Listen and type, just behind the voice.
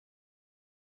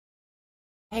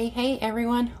Hey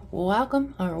everyone,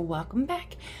 welcome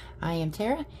back. I am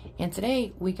Tara, and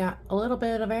today we got a little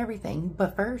bit of everything,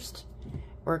 but first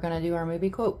we're gonna do our movie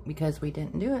quote because we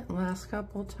didn't do it the last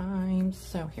couple times.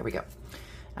 So here we go.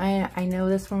 I know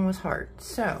this one was hard.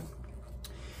 So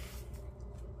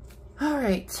all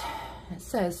right, it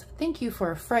says, thank you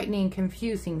for a frightening,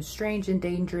 confusing, strange, and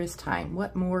dangerous time.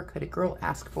 What more could a girl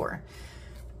ask for?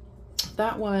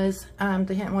 That was,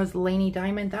 the hint was Laney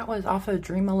Diamond. That was off of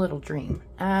Dream a Little Dream.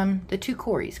 The two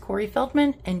Corys, Corey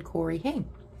Feldman and Corey Haim.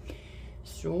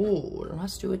 So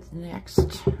let's do it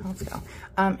next. Let's go.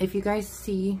 If you guys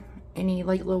see any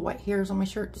like little white hairs on my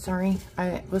shirt, sorry.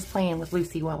 I was playing with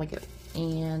Lucy a while ago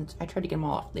and I tried to get them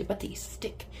all off. But they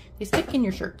stick. They stick in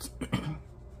your shirts.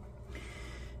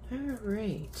 All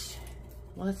right.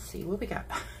 Let's see what we got.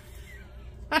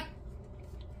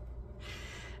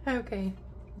 Okay.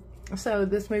 So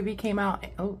this movie came out,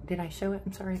 oh, did I show it?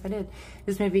 I'm sorry if I did.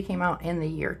 This movie came out in the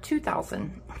year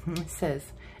 2000. It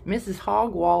says, Mrs.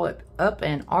 Hogg Wallop up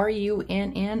and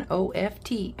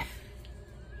RUNNOFT.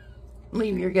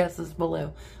 Leave your guesses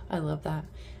below. I love that.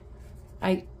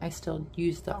 I still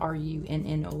use the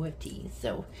RUNNOFT.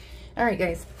 So, all right,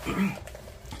 guys.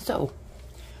 So,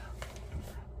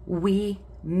 we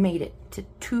made it to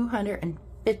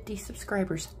 250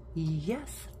 subscribers.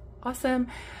 Yes, awesome.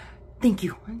 Thank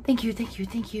you.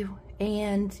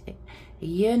 And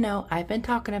you know, I've been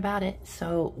talking about it.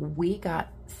 So we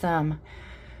got some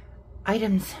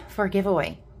items for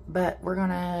giveaway, but we're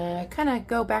gonna kind of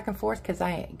go back and forth because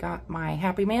I got my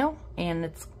Happy Mail and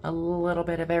it's a little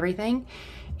bit of everything.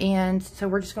 And so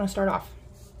we're just gonna start off.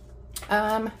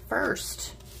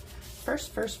 First,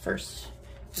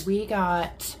 we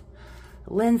got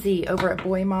Lindsay over at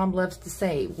Boy Mom Loves to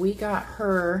Say. We got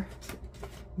her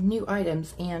new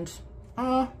items, and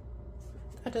that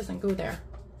doesn't go there,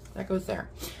 that goes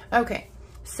there. Okay,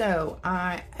 so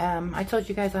I told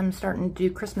you guys I'm starting to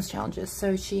do Christmas challenges.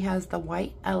 So she has the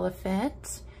white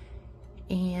elephant,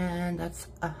 and that's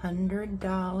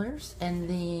 $100. And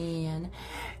then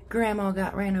Grandma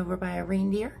got ran over by a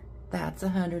reindeer, that's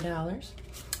 $100.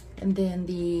 And then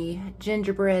the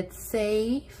gingerbread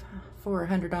save for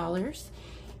 $100.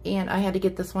 And I had to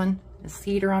get this one,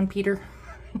 Cedar on Peter.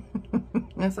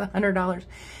 It's $100.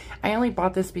 I only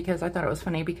bought this because I thought it was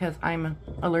funny because I'm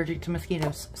allergic to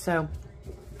mosquitoes. So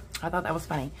I thought that was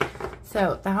funny.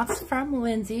 So that's from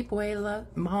Lindsay. Boy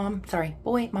Mom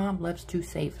Loves to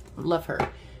Save. Love her.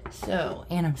 So,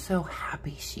 and I'm so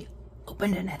happy she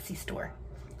opened an Etsy store.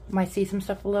 Might see some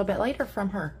stuff a little bit later from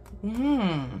her.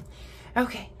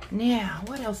 Okay, now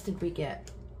what else did we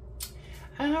get?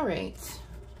 All right.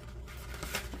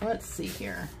 Let's see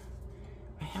here.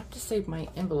 I have to save my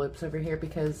envelopes over here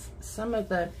because some of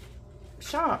the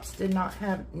shops did not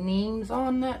have names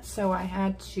on that, so I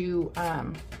had to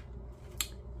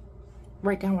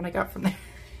write down what I got from there.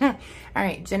 All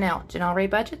right, Janell Rae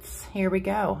Budgets. Here we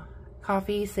go.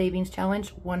 Coffee savings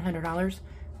challenge, $100.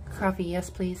 Coffee,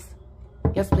 yes please.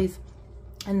 Yes please.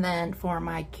 And then for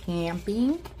my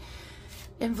camping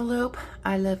envelope,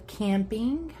 I love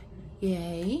camping.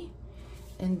 Yay.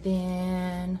 And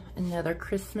then another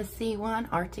Christmassy one,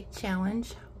 Arctic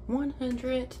Challenge,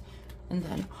 $100. And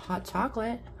then hot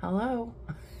chocolate, hello.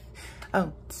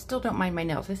 Oh, still don't mind my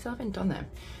nails. I still haven't done them.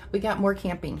 We got more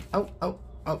camping. Oh.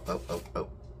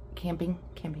 Camping.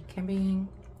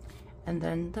 And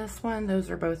then this one,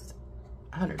 those are both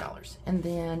 $100. And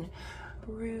then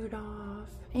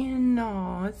Rudolph, and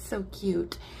oh, it's so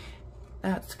cute.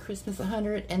 That's Christmas,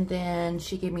 $100. And then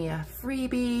she gave me a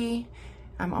freebie.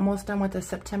 I'm almost done with the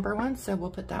September one, so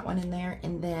we'll put that one in there.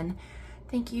 And then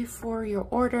thank you for your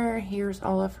order. Here's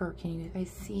all of her, can you guys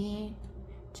see?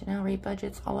 Janell Rae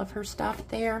Budgets, all of her stuff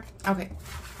there. Okay,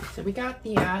 so we got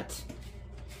that.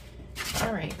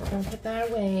 All right, we're gonna put that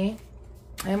away.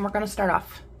 And we're gonna start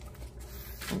off.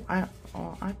 I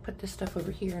put this stuff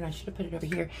over here and I should have put it over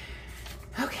here.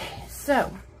 Okay,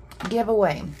 so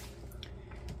giveaway.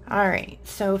 All right,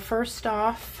 so first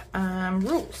off,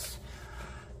 rules.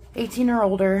 18 or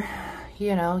older,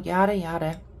 you know, yada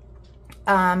yada.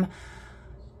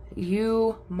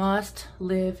 You must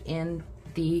live in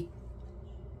the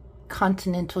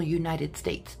continental United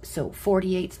States. So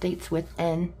 48 states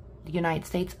within the United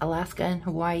States. Alaska and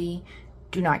Hawaii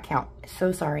do not count.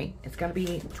 So sorry. It's got to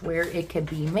be to where it could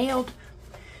be mailed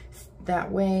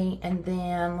that way. And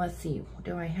then let's see,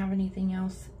 do I have anything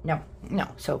else? No.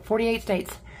 So 48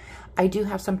 states. I do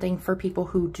have something for people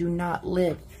who do not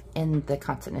live in the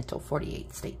continental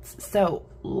 48 states. So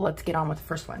let's get on with the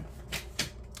first one.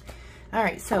 All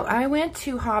right, so I went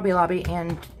to Hobby Lobby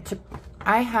and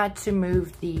I had to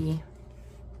move the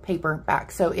paper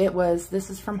back. So this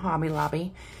is from Hobby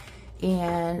Lobby.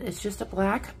 And it's just a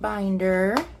black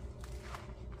binder.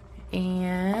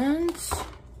 And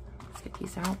let's get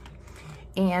these out.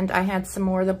 And I had some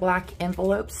more of the black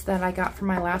envelopes that I got from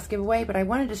my last giveaway, but I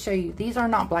wanted to show you, these are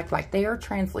not black, they are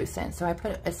translucent. So I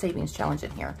put a savings challenge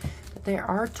in here, but there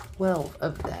are 12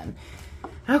 of them.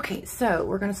 Okay, so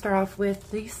we're gonna start off with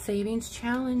the savings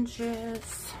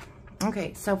challenges.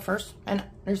 Okay, so first, and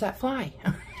there's that fly.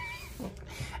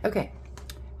 Okay,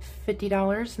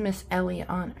 $50, Miss Ellie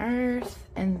on Earth.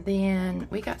 And then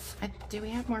we got, do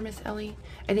we have more Miss Ellie?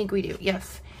 I think we do,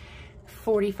 yes.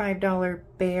 $45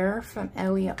 bear from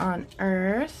Ellie on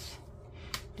Earth.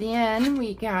 Then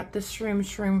we got the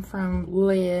shroom from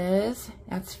Liz.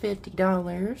 That's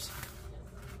 $50.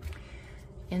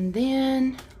 And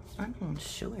then, I'm going to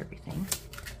show everything.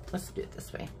 Let's do it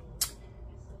this way.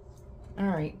 All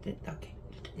right, okay.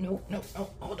 No,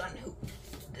 hold on. Who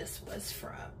this was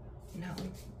from? No,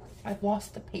 I've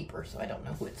lost the paper, so I don't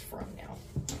know who it's from now.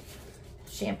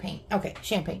 Champagne. Okay,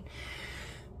 Champagne.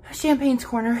 Champagne's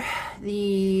Corner,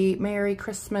 the Merry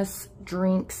Christmas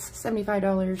drinks,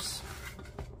 $75.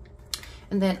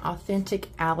 And then Authentic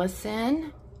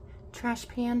Allison Trash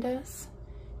Pandas.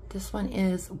 This one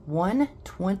is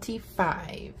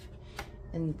 $125.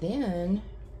 And then,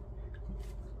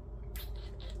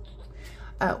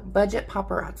 oh, Budget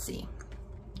Paparazzi.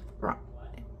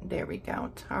 There we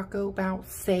go. Taco Bell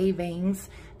Savings.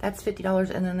 That's $50.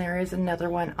 And then there is another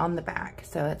one on the back.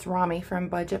 So that's Rami from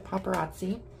Budget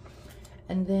Paparazzi.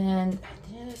 And then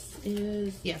this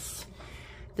is, yes,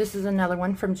 this is another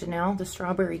one from Janell, the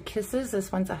Strawberry Kisses.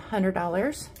 This one's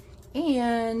 $100.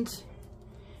 And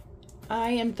I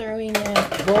am throwing in,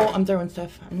 well, I'm throwing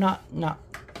stuff. I'm not like,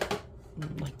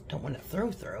 don't want to throw.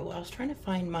 I was trying to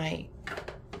find my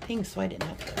thing so I didn't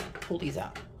have to pull these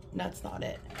out. That's not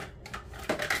it.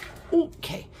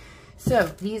 Okay, so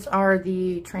these are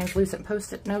the translucent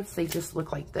Post-it notes. They just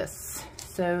look like this.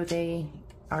 So they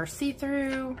are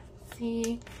see-through.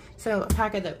 See? So a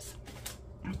pack of those.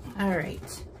 All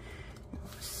right.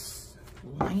 Let's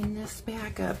line this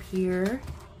back up here.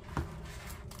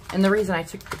 And the reason I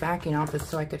took the backing off is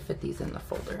so I could fit these in the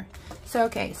folder. So,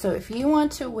 okay, so if you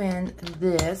want to win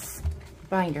this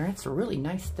binder, it's a really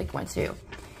nice thick one too.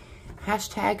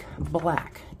 Hashtag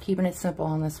black. Keeping it simple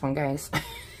on this one, guys.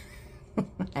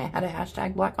 I had a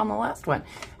hashtag black on the last one.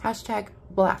 Hashtag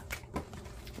black.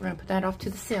 We're gonna put that off to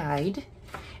the side.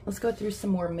 Let's go through some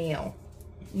more mail.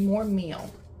 More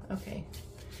mail. Okay.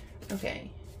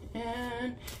 Okay.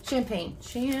 And champagne.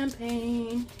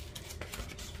 Champagne.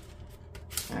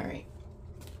 All right.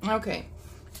 Okay.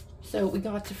 So we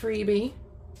got the freebie.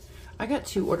 I got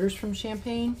 2 orders from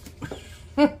Champagne.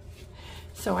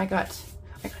 So I got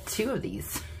 2 of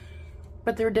these.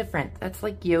 But they're different. That's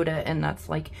like Yoda and that's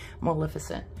like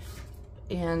Maleficent.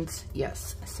 And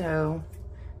yes, so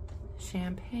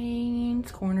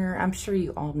Champagne's Corner. I'm sure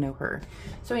you all know her.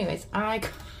 So anyways, I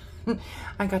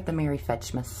got the Merry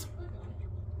Fetchmas.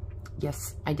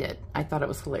 Yes, I did. I thought it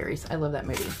was hilarious. I love that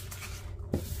movie.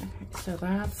 Okay, so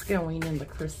that's going in the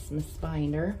Christmas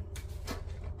binder.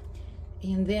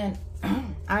 And then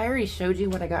I already showed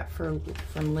you what I got from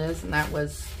Liz, and that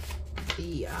was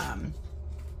the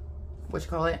what you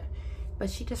call it, but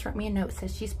she just wrote me a note,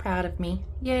 says she's proud of me.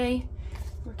 Yay.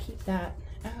 We'll keep that.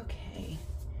 Okay.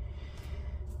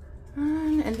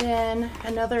 And then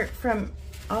another from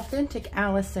Authentic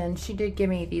Allison. She did give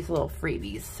me these little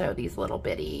freebies. So these little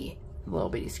bitty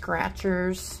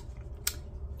scratchers.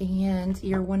 And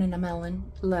you're one in a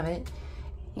melon. Love it.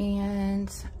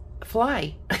 And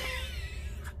fly.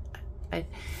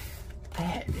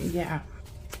 Yeah.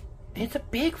 It's a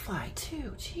big fly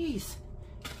too. Jeez.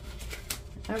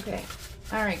 Okay.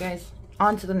 All right, guys.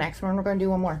 On to the next one. We're going to do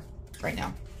one more right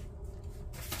now.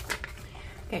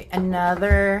 Okay,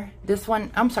 this one,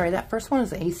 I'm sorry, that first one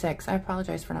is A6. I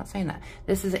apologize for not saying that.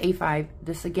 This is A5.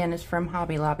 This again is from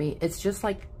Hobby Lobby. It's just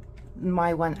like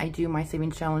my one I do my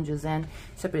savings challenges in,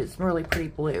 except it's really pretty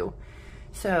blue.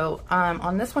 So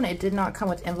on this one, it did not come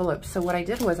with envelopes. So what I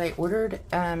did was I ordered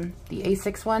the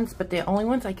A6 ones, but the only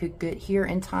ones I could get here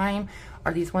in time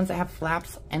are these ones that have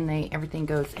flaps, and everything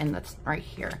goes in that's right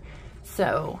here.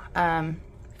 So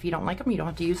if you don't like them, you don't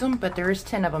have to use them, but there is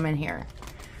 10 of them in here.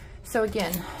 So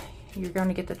again, you're going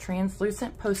to get the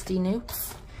translucent Post-it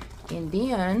notes, and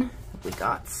then we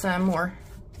got some more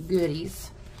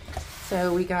goodies.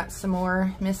 So we got some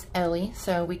more Miss Ellie.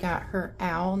 So we got her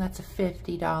owl, and that's a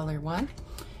 $50 one.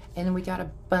 And then we got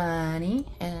a bunny,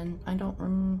 and I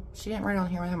don't she didn't write on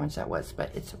here how much that was,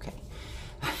 but it's okay.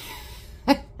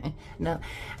 No,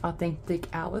 Authentic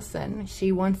Allison,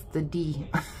 she wants the D.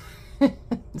 I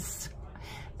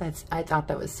thought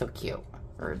that was so cute.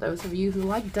 For those of you who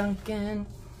like Duncan.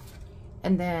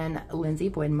 And then Lindsay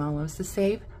Boyd Loves to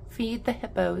Save, Feed the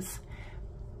Hippos.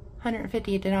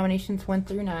 150 denominations 1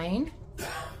 through 9.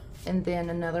 And then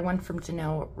another one from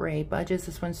Janell Rae Budgets.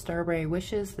 This one's Strawberry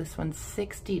Wishes. This one's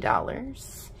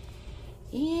 $60.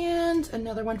 And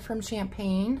another one from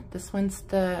Champagne. This one's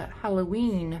the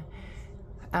Halloween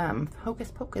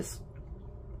Hocus Pocus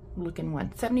looking one.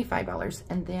 $75.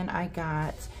 And then I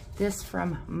got this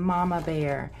from Mama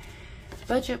Bear.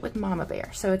 Budget with Mama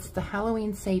Bear. So it's the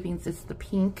Halloween Savings. It's the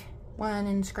pink one,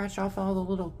 and scratch off all the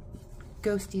little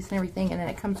ghosties and everything. And then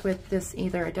it comes with this,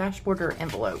 either a dashboard or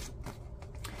envelope.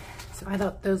 So I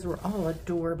thought those were all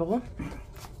adorable.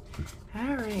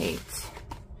 All right.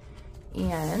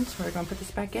 And we're going to put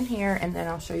this back in here, and then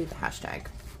I'll show you the hashtag.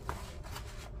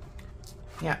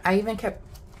 Yeah, I even kept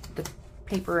the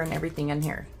paper and everything in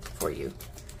here for you.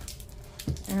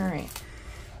 All right.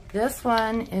 This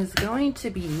one is going to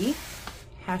be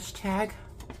hashtag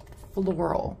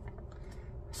floral.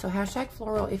 So hashtag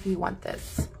floral if you want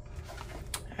this.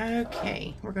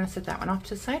 Okay, we're going to set that one off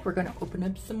to the side. We're going to open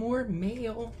up some more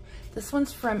mail. This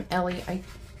one's from Ellie. I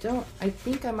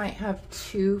think I might have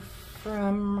 2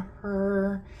 from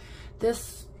her.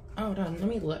 This, hold on, let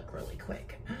me look really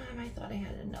quick. I thought I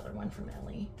had another one from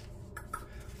Ellie.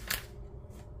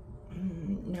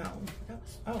 No, that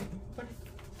was, oh, what?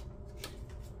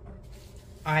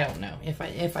 I don't know. If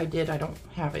I did, I don't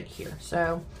have it here.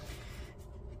 So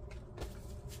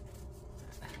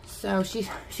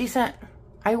she sent,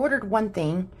 I ordered one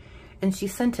thing and she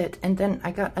sent it, and then I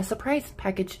got a surprise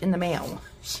package in the mail.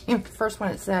 The first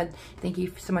one, it said, "Thank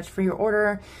you so much for your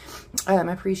order. I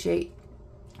appreciate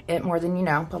it more than you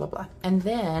know, blah, blah, blah." And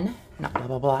then, not blah,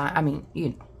 blah, blah, I mean, you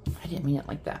know, I didn't mean it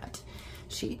like that.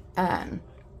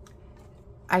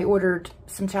 I ordered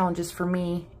some challenges for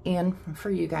me and for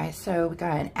you guys. So we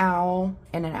got an owl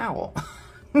and an owl.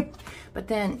 But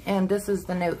then, and this is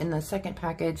the note in the second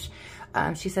package.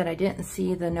 She said, "I didn't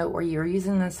see the note where you were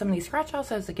using some of these scratch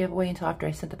offs as a giveaway until after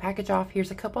I sent the package off.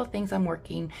 Here's a couple of things I'm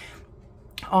working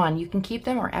on. You can keep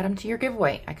them or add them to your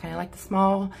giveaway. I kind of like the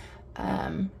small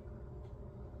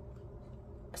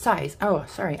size." Oh,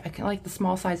 sorry. I kind of like the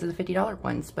small size of the $50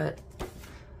 ones, but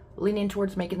leaning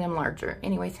towards making them larger.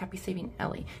 Anyways, happy saving,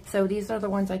 Ellie. So these are the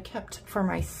ones I kept for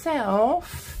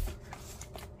myself,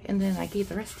 and then I gave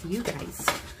the rest to you guys.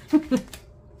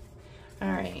 All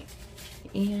right.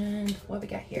 And what we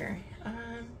got here?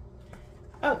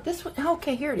 Oh, this one.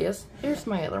 Okay, here it is. Here's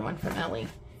my other one from Ellie.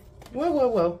 Whoa, whoa,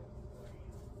 whoa.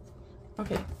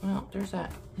 Okay, well, there's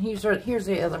that. Here's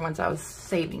the other ones I was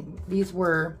saving. These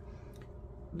were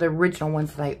the original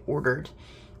ones that I ordered.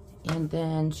 And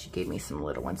then she gave me some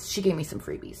little ones. She gave me some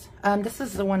freebies. This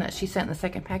is the one that she sent in the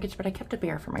second package, but I kept a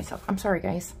bear for myself. I'm sorry,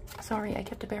 guys. Sorry, I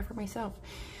kept a bear for myself.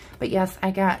 But yes,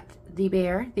 I got the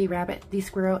bear, the rabbit, the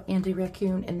squirrel, and the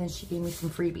raccoon, and then she gave me some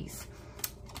freebies.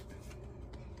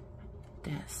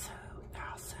 That's so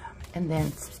awesome. And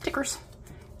then some stickers.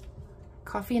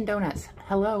 Coffee and donuts.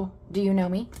 Hello. Do you know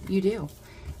me? You do.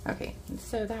 Okay,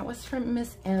 so that was from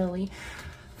Miss Ellie.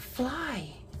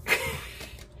 Fly.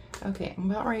 Okay, I'm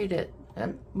about ready to,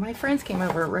 my friends came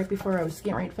over right before I was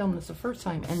getting ready to film this the first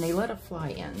time, and they let a fly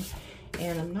in,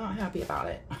 and I'm not happy about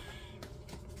it.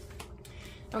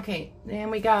 Okay, then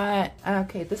we got,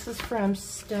 okay, this is from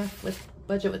Stuff with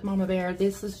Budget with Mama Bear.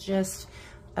 This is just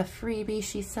a freebie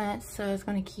she sent, so I was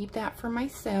going to keep that for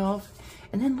myself.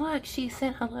 And then look, she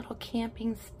sent a little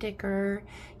camping sticker.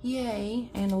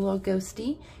 Yay, and a little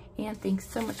ghosty. And thanks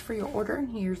so much for your order. And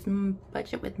here's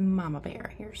Budget with Mama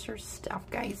Bear. Here's her stuff,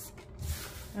 guys.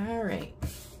 All right.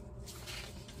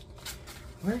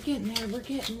 We're getting there. We're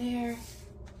getting there.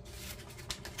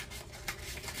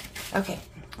 Okay.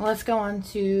 Let's go on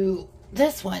to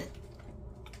this one.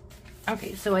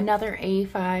 Okay. So another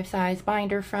A5 size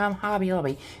binder from Hobby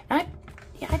Lobby. I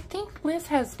think Liz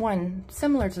has one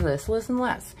similar to this. Liz and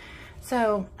Les.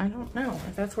 So, I don't know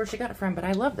if that's where she got it from, but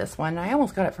I love this one. I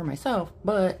almost got it for myself,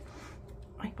 but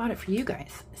I bought it for you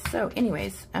guys. So,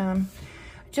 anyways,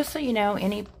 just so you know,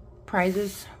 any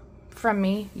prizes from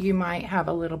me, you might have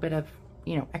a little bit of,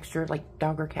 you know, extra, like,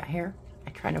 dog or cat hair. I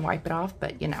try to wipe it off,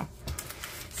 but, you know.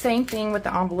 Same thing with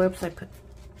the envelopes I put.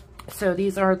 So,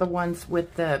 these are the ones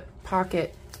with the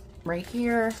pocket right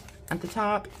here at the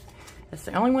top. It's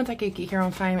the only ones I could get here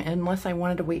on time unless I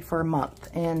wanted to wait for a month.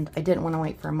 And I didn't want to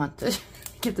wait for a month to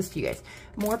give this to you guys.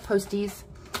 More posties.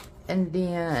 And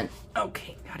then,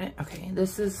 okay, got it. Okay,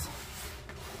 this is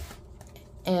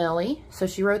Ellie. So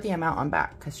she wrote the amount on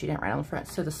back because she didn't write on the front.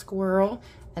 So the squirrel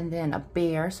and then a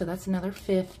bear. So that's another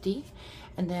 50.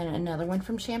 And then another one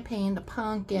from Champagne, the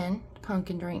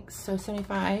pumpkin drinks. So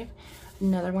 75.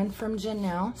 Another one from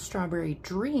Janell, Strawberry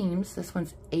Dreams. This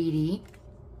one's 80.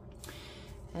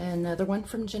 Another one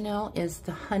from Janell is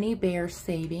the Honey Bear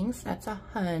Savings. That's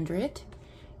 100.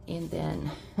 And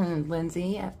then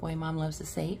Lindsay at Boy Mom Loves to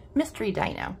Save. Mystery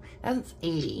Dino. That's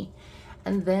 80.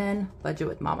 And then Budget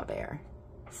with Mama Bear.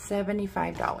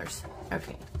 $75.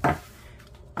 Okay.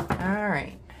 All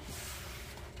right.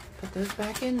 Put those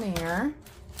back in there.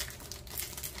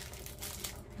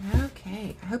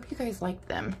 Okay. I hope you guys like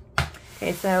them.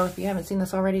 Okay, so if you haven't seen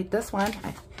this already, this one,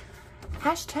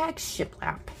 hashtag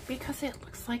shiplap, because it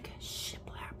looks like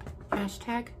shiplap.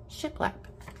 Hashtag shiplap.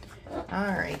 All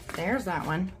right, there's that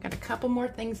one. Got a couple more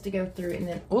things to go through, and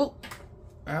then, oh,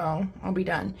 I'll be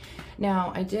done.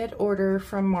 Now, I did order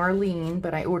from Marlene,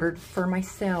 but I ordered for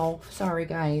myself. Sorry,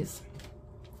 guys.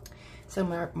 So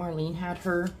Marlene had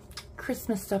her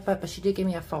Christmas stuff up, but she did give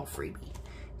me a fall freebie.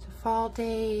 So fall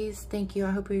days, thank you.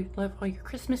 I hope you love all your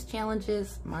Christmas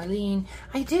challenges. Marlene,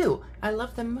 I do. I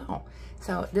love them all.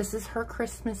 So this is her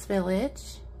Christmas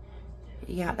village.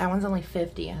 Yeah, that one's only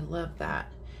 50. I love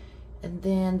that. And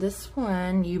then this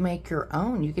one, you make your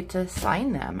own. You get to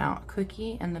sign them out.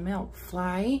 Cookie and the milk.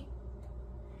 Fly.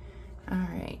 All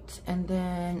right. And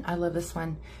then I love this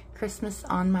one. Christmas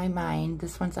on My Mind.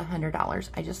 This one's $100.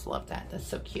 I just love that. That's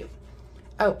so cute.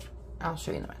 Oh, I'll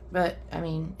show you that. But, I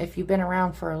mean, if you've been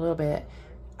around for a little bit,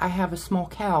 I have a small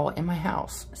cow in my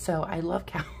house. So I love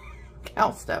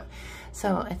cow stuff.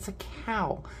 So it's a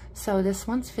cow. So this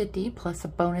one's 50 plus a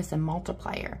bonus and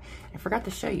multiplier. I forgot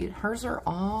to show you. Hers are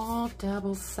all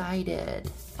double-sided.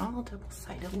 All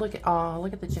double-sided. Look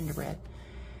at the gingerbread.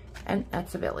 And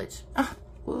that's a village. Oh,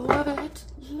 love it.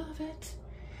 Love it.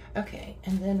 Okay,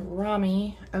 and then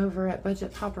Rami over at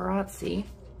Budget Paparazzi.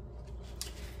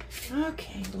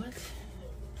 Okay,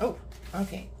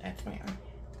 okay, that's my arm.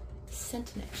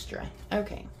 Sent an extra.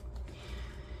 Okay.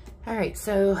 All right,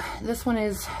 so this one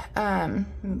is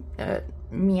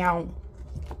Meow.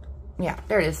 Yeah,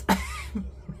 there it is.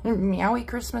 Meowie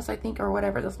Christmas, I think, or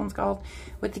whatever this one's called,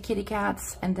 with the kitty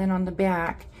cats, and then on the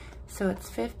back. So it's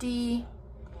 50,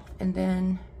 and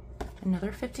then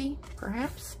another 50,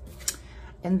 perhaps.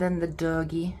 And then the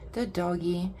doggy.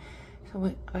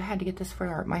 So I had to get this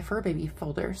for my fur baby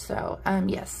folder. So,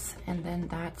 yes. And then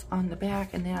that's on the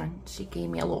back, and then she gave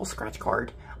me a little scratch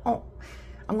card. Oh.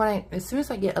 As soon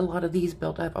as I get a lot of these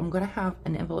built up, I'm going to have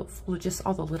an envelope full of just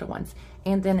all the little ones.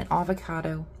 And then an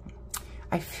avocado.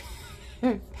 I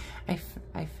feel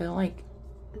like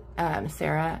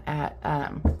Sarah at,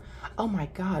 oh my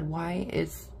God, why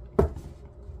is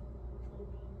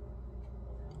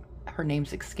her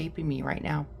name's escaping me right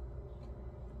now?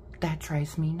 That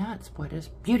drives me nuts. What is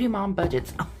Beauty Mom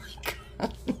Budgets? Oh my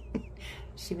God.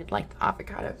 She would like the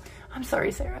avocado. I'm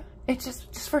sorry, Sarah. It's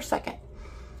just for a second.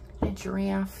 A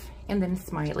giraffe, and then a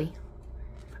smiley.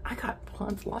 I got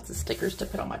lots of stickers to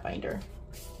put on my binder.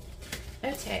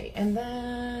 Okay, and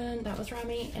then that was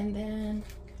Rami, and then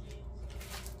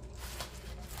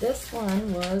this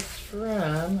one was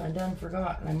from, I done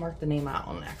forgot, and I marked the name out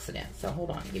on accident, so hold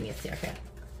on, give me a second.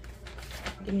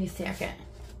 Give me a second.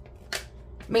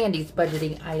 Mandy's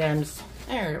budgeting items.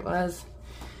 There it was.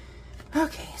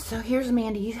 Okay, so here's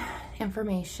Mandy's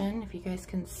information, if you guys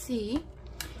can see.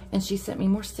 And she sent me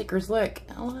more stickers. Look.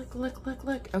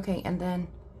 Look. Okay, and then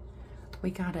we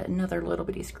got another little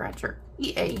bitty scratcher.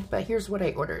 Yay. But here's what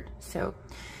I ordered. So,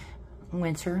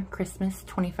 winter, Christmas,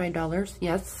 $25.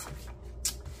 Yes.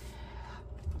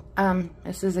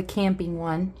 This is a camping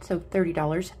one. So,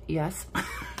 $30. Yes.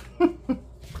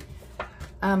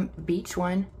 Beach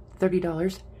one,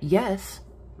 $30. Yes.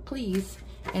 Please.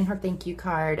 And her thank you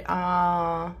card.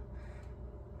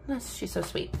 She's so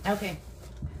sweet. Okay.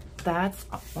 That's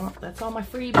all my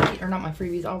freebies, or not my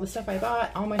freebies, all the stuff I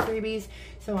bought, all my freebies.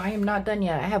 So I am not done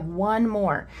yet. I have one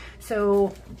more.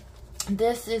 So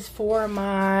this is for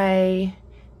my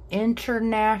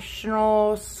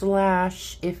international /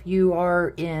 if you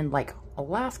are in like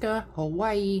Alaska,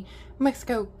 Hawaii,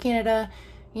 Mexico, Canada,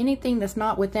 anything that's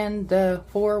not within the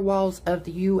 4 walls of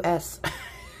the US.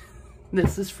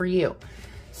 This is for you.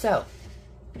 So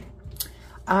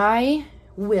I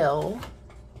will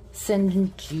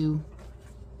send you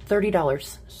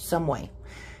 $30 some way,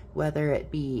 whether it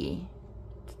be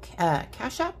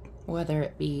Cash App, whether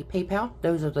it be PayPal.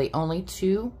 Those are the only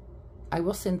 2 I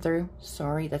will send through.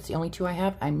 Sorry, that's the only 2 I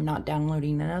have. I'm not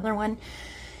downloading another one.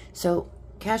 So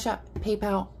Cash App,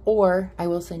 PayPal, or I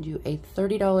will send you a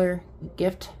 $30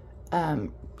 gift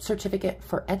certificate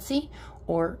for Etsy,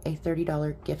 or a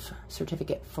 $30 gift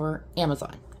certificate for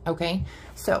Amazon. Okay,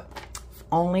 so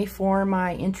only for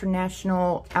my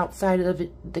international, outside of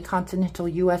the continental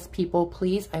US people,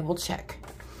 please. I will check.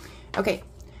 Okay,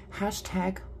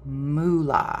 hashtag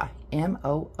moolah,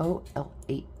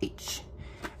 MOOLAH.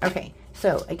 Okay,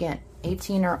 so again,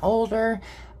 18 or older,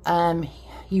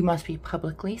 you must be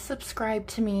publicly subscribed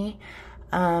to me.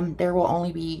 You will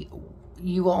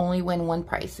only win one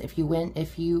prize. If you win,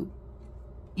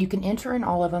 you can enter in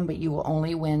all of them, but you will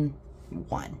only win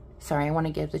one. Sorry, I want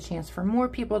to give the chance for more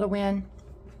people to win.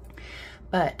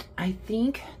 But I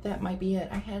think that might be it.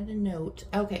 I had a note.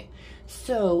 Okay,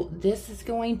 so this is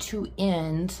going to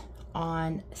end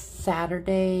on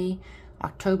Saturday,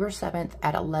 October 7th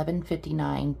at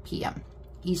 11:59 p.m.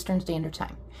 Eastern Standard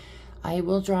Time. I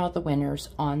will draw the winners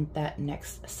on that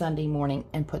next Sunday morning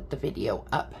and put the video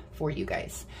up for you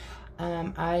guys.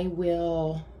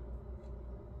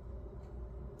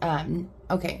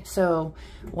 Okay, so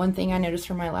one thing I noticed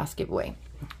from my last giveaway,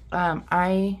 I'm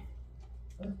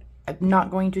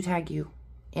not going to tag you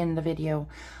in the video.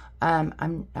 I'm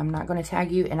not going to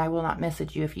tag you, and I will not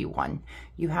message you if you won.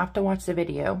 You have to watch the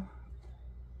video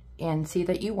and see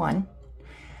that you won,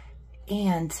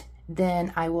 and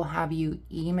then I will have you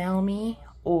email me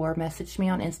or message me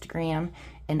on Instagram,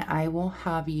 and I will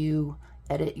have you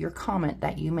edit your comment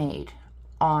that you made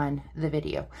on the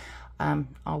video. A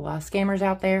lot of scammers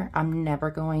out there. I'm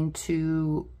never going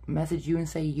to message you and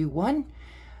say you won.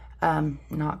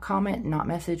 Not comment, not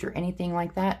message, or anything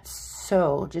like that.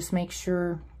 So just make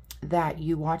sure that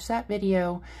you watch that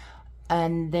video,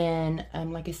 and then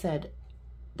like I said,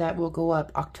 that will go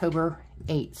up October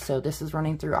 8th. So this is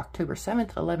running through October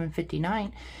 7th,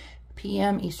 11:59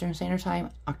 p.m. Eastern Standard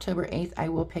Time. October 8th, I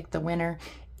will pick the winner.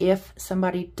 If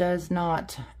somebody does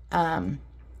not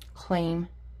claim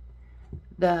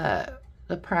the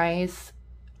prize,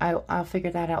 I'll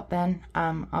figure that out then.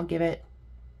 I'll give it,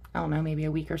 I don't know, maybe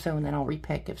a week or so, and then I'll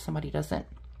repick if somebody doesn't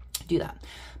do that.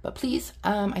 But please,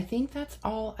 I think that's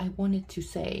all I wanted to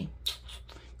say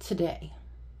today.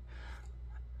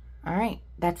 All right,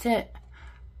 that's it.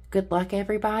 Good luck,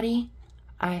 everybody.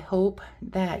 I hope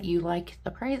that you like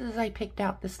the prizes I picked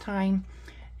out this time.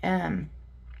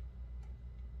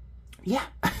 Yeah.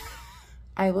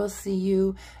 I will see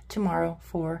you tomorrow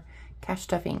for cash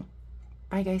stuffing.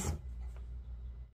 Bye, guys.